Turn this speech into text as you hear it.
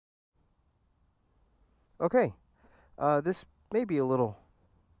Okay, this may be a little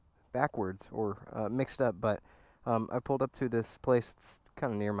backwards or mixed up, but I pulled up to this place that's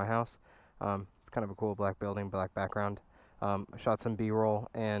kind of near my house. It's kind of a cool black building, black background. I shot some B-roll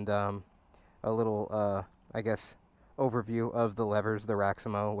and a little, I guess, overview of the levers, the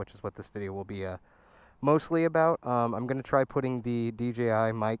Raximo, which is what this video will be mostly about. I'm going to try putting the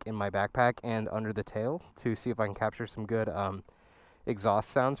DJI mic in my backpack and under the tail to see if I can capture some good exhaust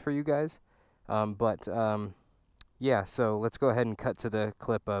sounds for you guys. Yeah, so let's go ahead and cut to the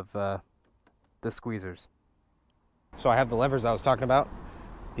clip of the squeezers. So I have the levers I was talking about,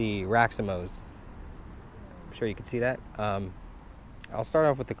 the Raximos. I'm sure you can see that. I'll start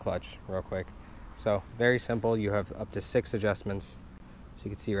off with the clutch real quick. So very simple, you have up to 6 adjustments. So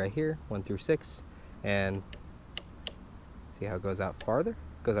you can see right here, 1 through 6, and see how it goes out farther?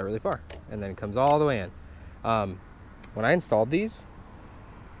 It goes out really far, and then it comes all the way in. When I installed these,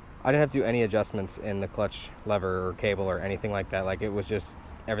 I didn't have to do any adjustments in the clutch lever or cable or anything like that. Like, it was just,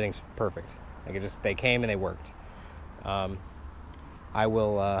 everything's perfect. Like, it just, they came and they worked. I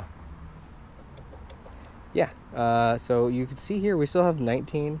will, so you can see here we still have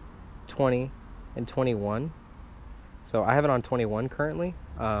 19, 20, and 21. So I have it on 21 currently.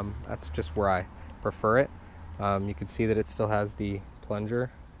 That's just where I prefer it. You can see that it still has the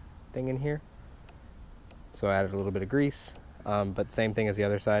plunger thing in here. So I added a little bit of grease. But same thing as the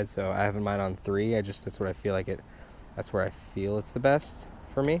other side, so I have mine on 3. That's what I feel like that's where I feel it's the best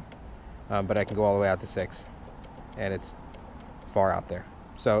for me. But I can go all the way out to 6, and it's far out there.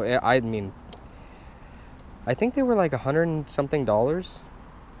 So I mean, I think they were like $100 and something,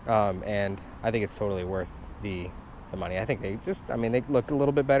 and I think it's totally worth the money. I think they look a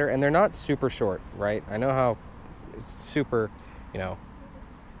little bit better, and they're not super short, right? I know how it's super,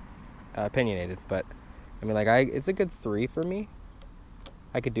 opinionated, but I mean, like, it's a good 3 for me.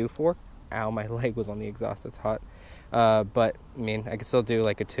 I could do 4. Ow, my leg was on the exhaust. That's hot. But, I mean, I could still do,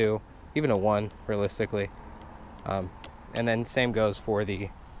 like, a 2, even a 1, realistically. And then same goes for the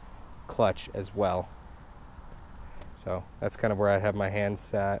clutch as well. So that's kind of where I'd have my hands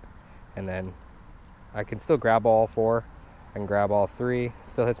sat. And then I can still grab all 4. I can grab all 3. It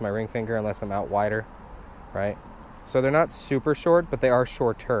still hits my ring finger unless I'm out wider, right? So they're not super short, but they are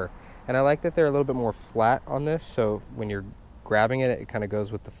shorter. And I like that they're a little bit more flat on this, so when you're grabbing it, it kind of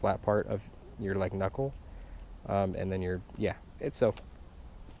goes with the flat part of your, like, knuckle. And then it's so,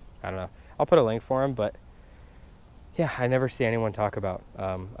 I don't know. I'll put a link for them, but yeah, I never see anyone talk about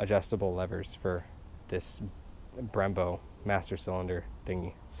adjustable levers for this Brembo master cylinder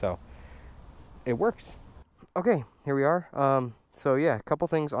thingy. So it works. Okay, here we are. So yeah, a couple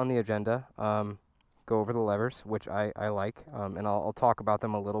things on the agenda. Go over the levers, which I like, and I'll talk about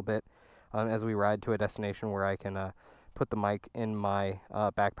them a little bit as we ride to a destination where I can put the mic in my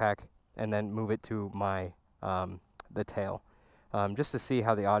backpack and then move it to my the tail, just to see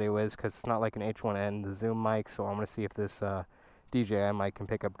how the audio is, because it's not like an H1N, the Zoom mic, so I'm going to see if this DJI mic can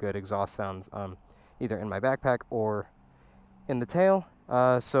pick up good exhaust sounds either in my backpack or in the tail.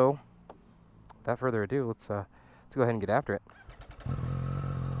 So without further ado, let's go ahead and get after it.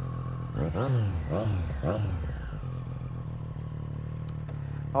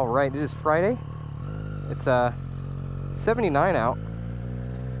 All right, it is Friday. It's 79 out,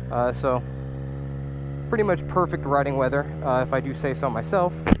 so pretty much perfect riding weather, if I do say so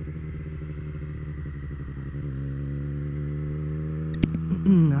myself.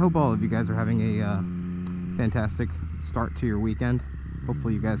 I hope all of you guys are having a fantastic start to your weekend.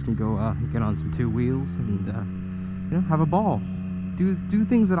 Hopefully you guys can go get on some 2 wheels and have a ball. Do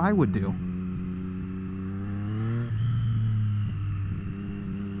things that I would do.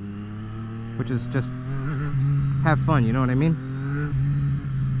 Which is just have fun, you know what I mean?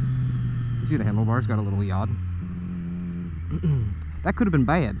 You see the handlebars got a little yod. That could have been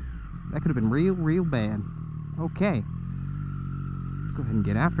bad. That could have been real bad. Okay. Let's go ahead and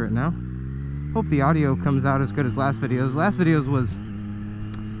get after it now. Hope the audio comes out as good as last video's. Last video's was,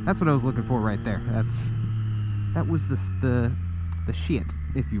 that's what I was looking for right there. That was the shit,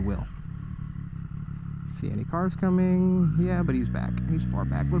 if you will. See any cars coming? Yeah, but he's back. He's far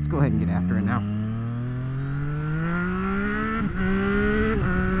back. Let's go ahead and get after it now.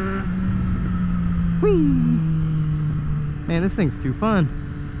 Whee! Man, this thing's too fun.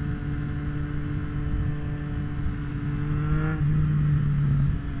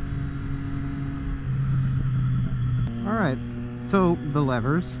 Alright, so the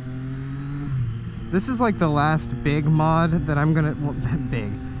levers. This is like the last big mod that I'm gonna, well,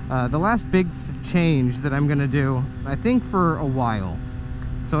 the last big change that I'm gonna do, I think, for a while.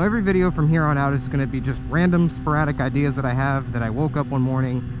 So every video from here on out is gonna be just random sporadic ideas that I have, that I woke up one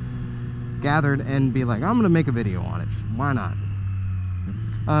morning gathered and be like, I'm gonna make a video on it. Why not?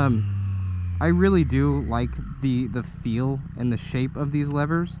 I really do like the feel and the shape of these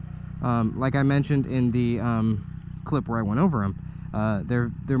levers. Like I mentioned in the clip where I went over them,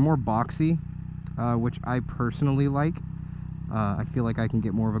 they're more boxy, which I personally like. I feel like I can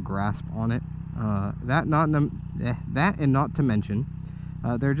get more of a grasp on it. That and not to mention,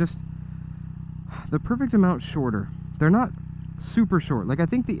 they're just the perfect amount shorter. They're not super short. Like I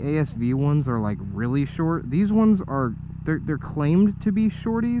think the ASV ones are like really short. These ones are they're claimed to be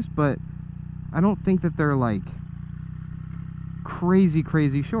shorties, but I don't think that they're like crazy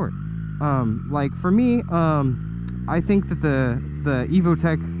short. Like for me, I think that the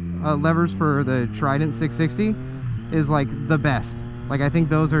Evotech levers for the Trident 660 is like the best. Like I think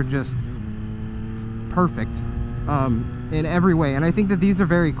those are just perfect in every way, and I think that these are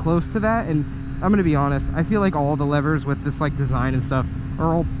very close to that. And I'm gonna be honest, I feel like all the levers with this like design and stuff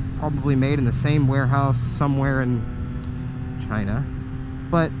are all probably made in the same warehouse somewhere in China.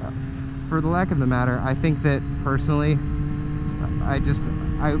 But for the lack of the matter, I think that personally, I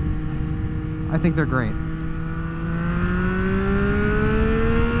think they're great.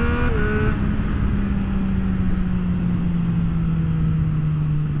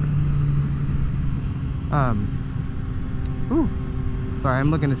 Ooh. Sorry,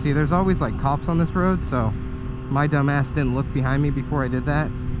 I'm looking to see. There's always like cops on this road, so my dumbass didn't look behind me before I did that.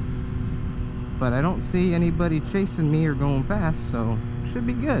 But I don't see anybody chasing me or going fast, so should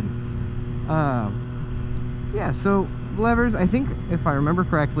be good. Yeah, so levers, I think if I remember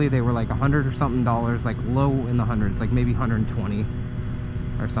correctly, they were like $100 or something, like low in the hundreds, like maybe 120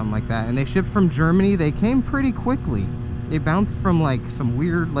 or something like that. And they shipped from Germany. They came pretty quickly. They bounced from like some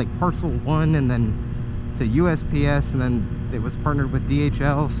weird like parcel 1 and then to USPS, and then it was partnered with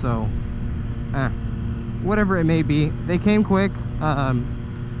DHL, so whatever it may be, they came quick, and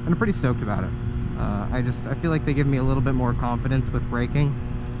I'm pretty stoked about it. I feel like they give me a little bit more confidence with braking,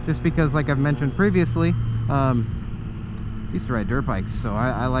 just because, like I've mentioned previously, I used to ride dirt bikes, so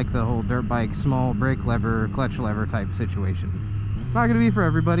I like the whole dirt bike small brake lever, clutch lever type situation. It's not going to be for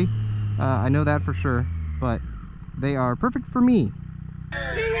everybody, I know that for sure, but they are perfect for me.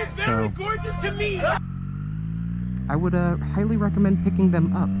 She is very gorgeous to me. I would highly recommend picking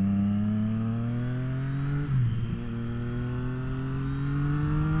them up.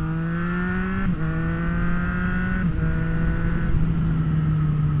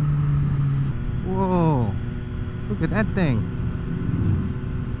 Whoa, look at that thing.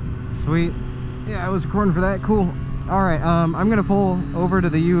 Sweet. Yeah, I was recording for that. Cool. All right, I'm gonna pull over to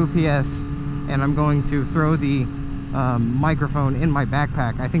the UPS and I'm going to throw the microphone in my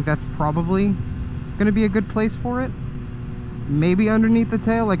backpack. I think that's probably gonna be a good place for it. Maybe underneath the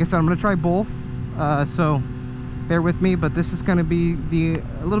tail. Like I said, I'm gonna try both, so bear with me, but this is gonna be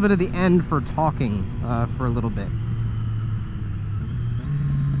a little bit of the end for talking for a little bit.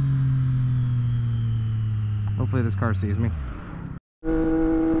 Hopefully this car sees me.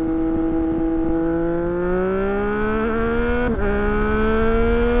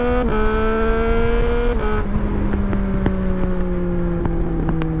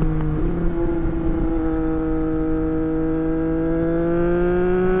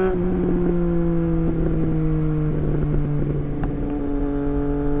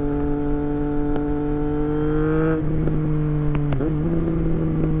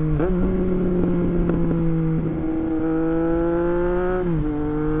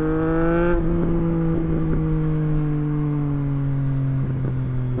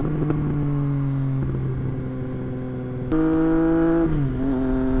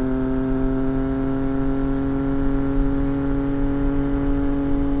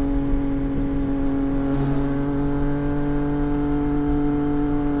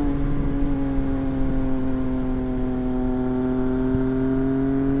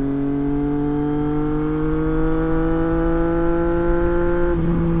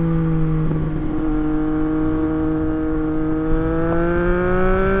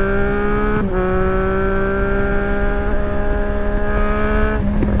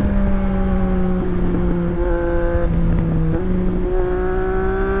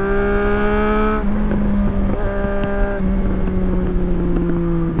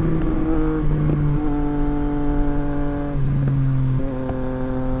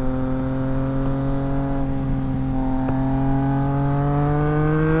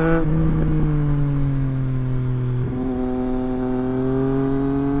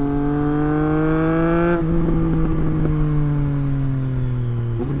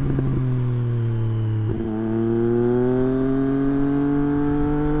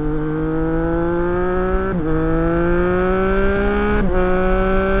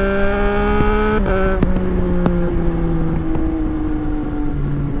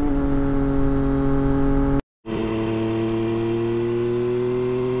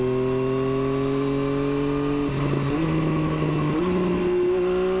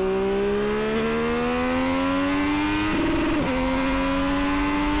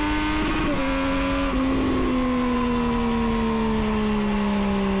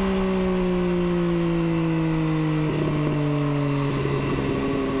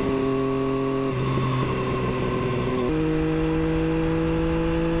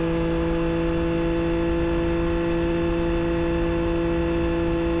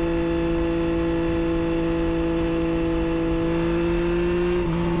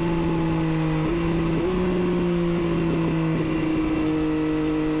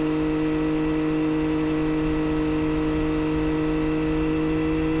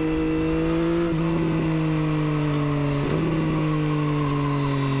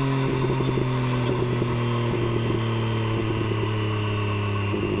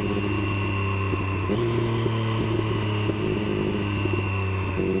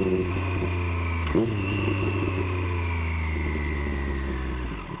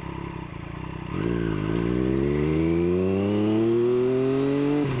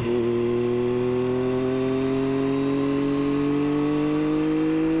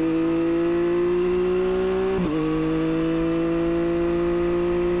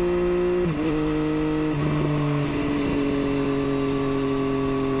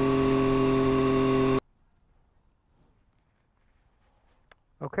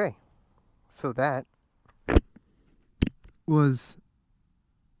 So that was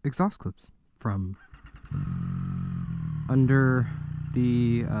exhaust clips from under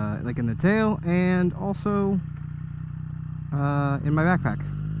the, like in the tail, and also in my backpack.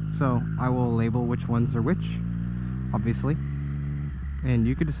 So I will label which ones are which, obviously, and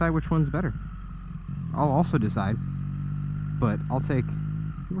you could decide which one's better. I'll also decide, but I'll take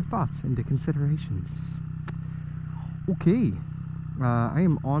your thoughts into considerations. Okay, I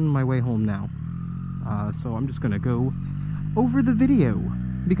am on my way home now, so I'm just gonna go over the video,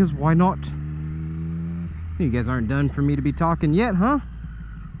 because why not? You guys aren't done for me to be talking yet, huh?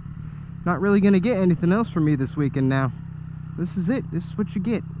 Not really gonna get anything else from me this weekend now. This is it. This is what you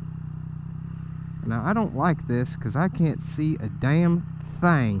get. Now, I don't like this because I can't see a damn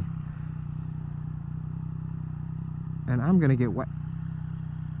thing. And I'm gonna get wet.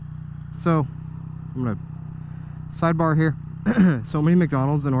 So, I'm gonna sidebar here. So many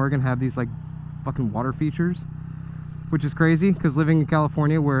McDonald's in Oregon have these like fucking water features, which is crazy because living in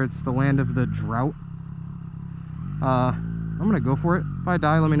California where it's the land of the drought, I'm gonna go for it. If I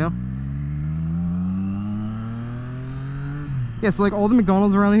die, let me know. Yeah, so like all the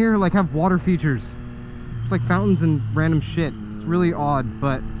McDonald's around here like have water features. It's like fountains and random shit. It's really odd,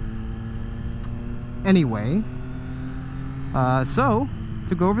 but anyway. So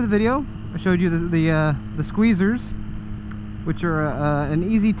to go over the video, I showed you the squeezers, which are an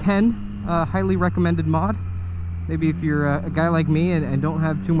easy 10, highly recommended mod. Maybe if you're a guy like me and don't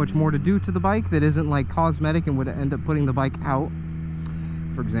have too much more to do to the bike that isn't like cosmetic and would end up putting the bike out,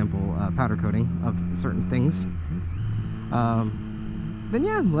 for example, powder coating of certain things, then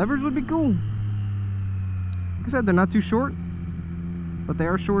yeah, levers would be cool. Like I said, they're not too short, but they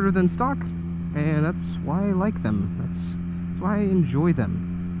are shorter than stock, and that's why I like them. That's why I enjoy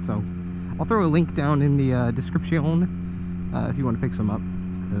them. So I'll throw a link down in the description if you want to pick some up,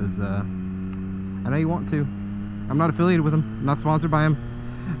 because I know you want to. I'm not affiliated with them. I'm not sponsored by them.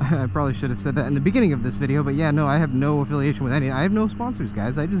 I probably should have said that in the beginning of this video, but yeah, no, I have no affiliation with any. I have no sponsors,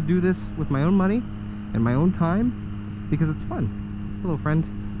 guys. I just do this with my own money and my own time because it's fun. Hello, friend.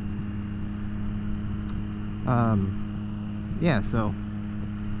 Yeah, so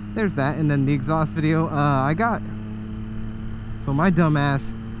there's that. And then the exhaust video I got. So my dumbass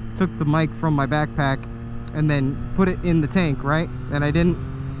took the mic from my backpack and then put it in the tank, right? And I didn't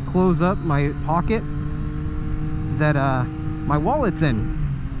close up my pocket that my wallet's in.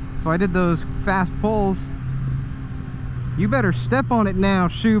 So I did those fast pulls. You better step on it now,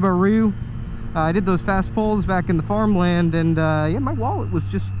 Subaru. I did those fast pulls back in the farmland, and yeah, my wallet was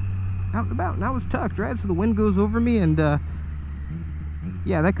just out and about, and I was tucked, right? So the wind goes over me, and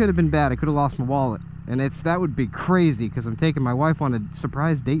yeah, that could have been bad. I could have lost my wallet, and that would be crazy because I'm taking my wife on a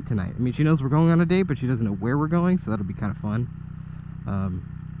surprise date tonight. I mean, she knows we're going on a date, but she doesn't know where we're going, so that'll be kind of fun.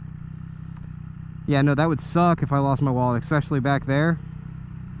 Yeah, no, that would suck if I lost my wallet, especially back there.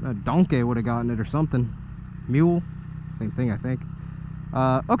 A donkey would have gotten it or something. Mule, same thing, I think.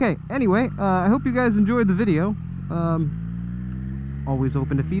 Okay, anyway, I hope you guys enjoyed the video. Always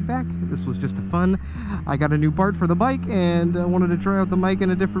open to feedback. This was just a fun. I got a new part for the bike and wanted to try out the mic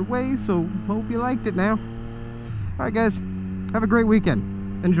in a different way, so hope you liked it now. Alright guys, have a great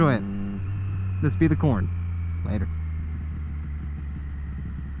weekend. Enjoy it. This be the corn. Later.